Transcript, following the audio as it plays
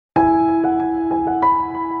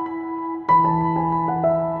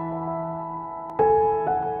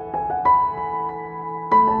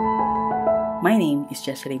My name is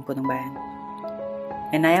Jesseline Punongbayan,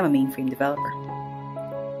 and I am a mainframe developer.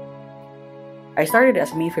 I started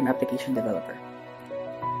as a mainframe application developer.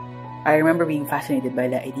 I remember being fascinated by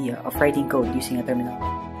the idea of writing code using a terminal.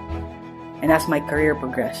 And as my career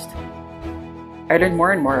progressed, I learned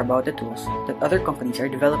more and more about the tools that other companies are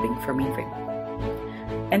developing for mainframe.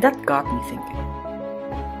 And that got me thinking,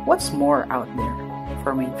 what's more out there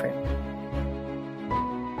for mainframe?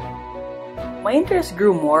 My interest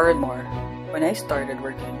grew more and more when I started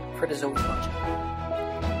working for the Zowe project.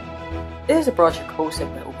 This is a project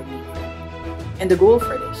hosted by Open Mainframe, and the goal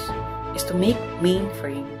for this is to make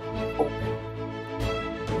mainframe open.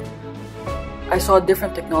 I saw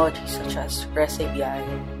different technologies such as REST API,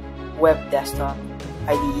 web desktop,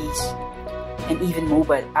 IDEs, and even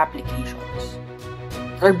mobile applications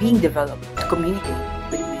that are being developed to communicate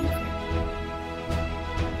with mainframe.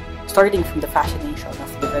 Starting from the fascination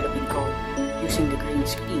of developing code using the green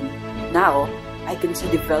screen, now I can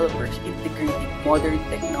see developers integrating modern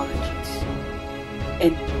technologies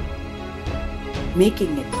and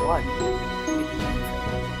making it run with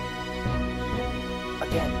mainframe.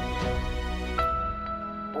 Again,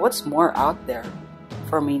 what's more out there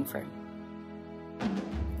for mainframe?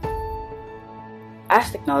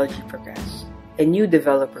 As technology progresses and new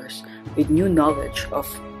developers with new knowledge of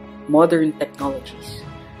modern technologies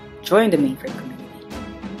join the mainframe community,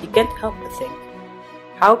 you can't help but think,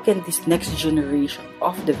 how can this next generation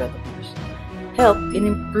of developers help in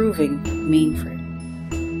improving mainframe,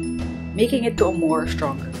 making it to a more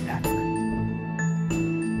stronger platform?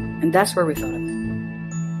 And that's where we thought of it.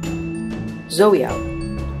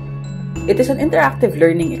 ZoweOut. It is an interactive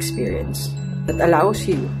learning experience that allows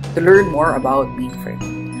you to learn more about mainframe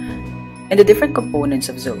and the different components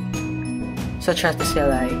of Zowe, such as the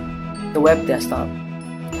CLI, the web desktop,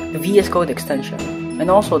 the VS Code extension,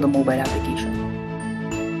 and also the mobile application.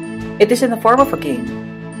 It is in the form of a game,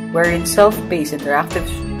 wherein self-paced interactive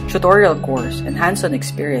tutorial course and hands-on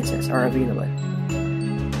experiences are available.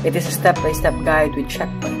 It is a step-by-step guide with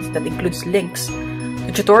checkpoints that includes links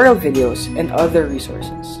to tutorial videos and other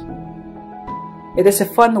resources. It is a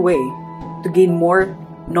fun way to gain more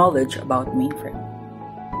knowledge about mainframe.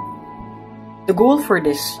 The goal for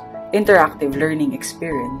this interactive learning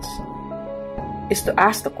experience is to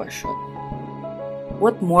ask the question,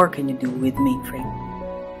 what more can you do with mainframe?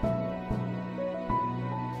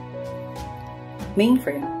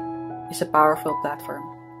 Mainframe is a powerful platform,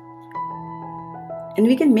 and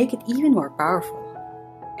we can make it even more powerful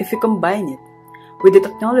if we combine it with the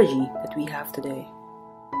technology that we have today.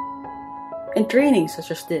 And training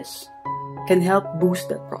such as this can help boost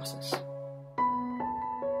that process.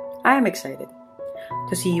 I am excited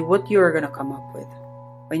to see what you are going to come up with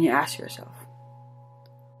when you ask yourself,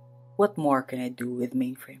 what more can I do with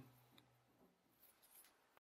mainframe?